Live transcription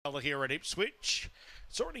Here at Ipswich.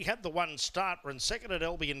 It's already had the one start. We're in second at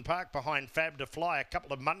Albion Park behind Fab to Fly a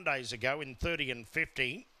couple of Mondays ago in 30 and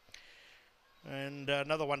 50. And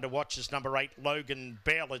another one to watch is number 8, Logan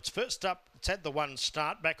Bell. It's first up. It's had the one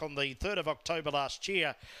start back on the 3rd of October last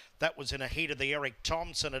year. That was in a heat of the Eric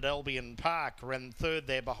Thompson at Albion Park. Ran third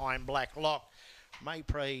there behind Black Lock.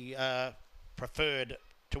 Maypre preferred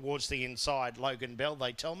towards the inside, Logan Bell,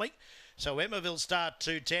 they tell me. So Emmaville Star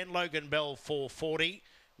 210, Logan Bell 440.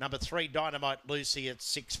 Number 3, Dynamite Lucy at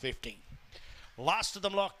 650. Last of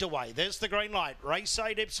them locked away. There's the green light. Race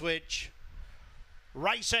 8 Ipswich.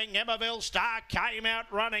 Racing, Emmaville Star came out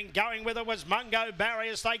running. Going with it was Mungo Barry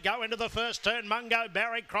as they go into the first turn. Mungo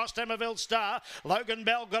Barry crossed Emmaville Star. Logan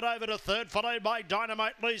Bell got over to third, followed by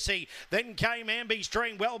Dynamite Lucy. Then came Amby's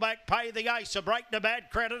Dream. Well back, Pay the Ace. A break to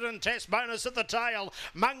Bad Credit and Test Bonus at the tail.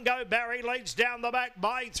 Mungo Barry leads down the back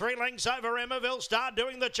by 3 lengths over Emmaville Star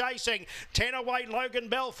doing the chasing. 10 away, Logan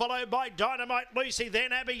Bell, followed by Dynamite Lucy.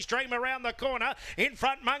 Then Abby's Dream around the corner. In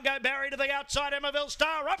front, Mungo Barry to the outside, Emmaville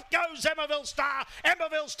Star. Up goes Emmaville Star.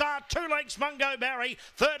 Emmaville Star, 2 lengths, Mungo Barry.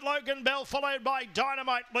 Third, Logan Bell, followed by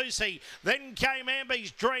Dynamite Lucy. Then came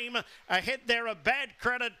Amby's Dream. Ahead there, a Bad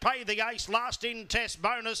Credit, Pay the Ace. Last in Test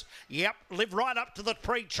Bonus. Yep, live right up to the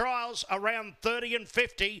pre-trials around 30 and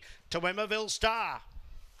 50 to Emmaville Star.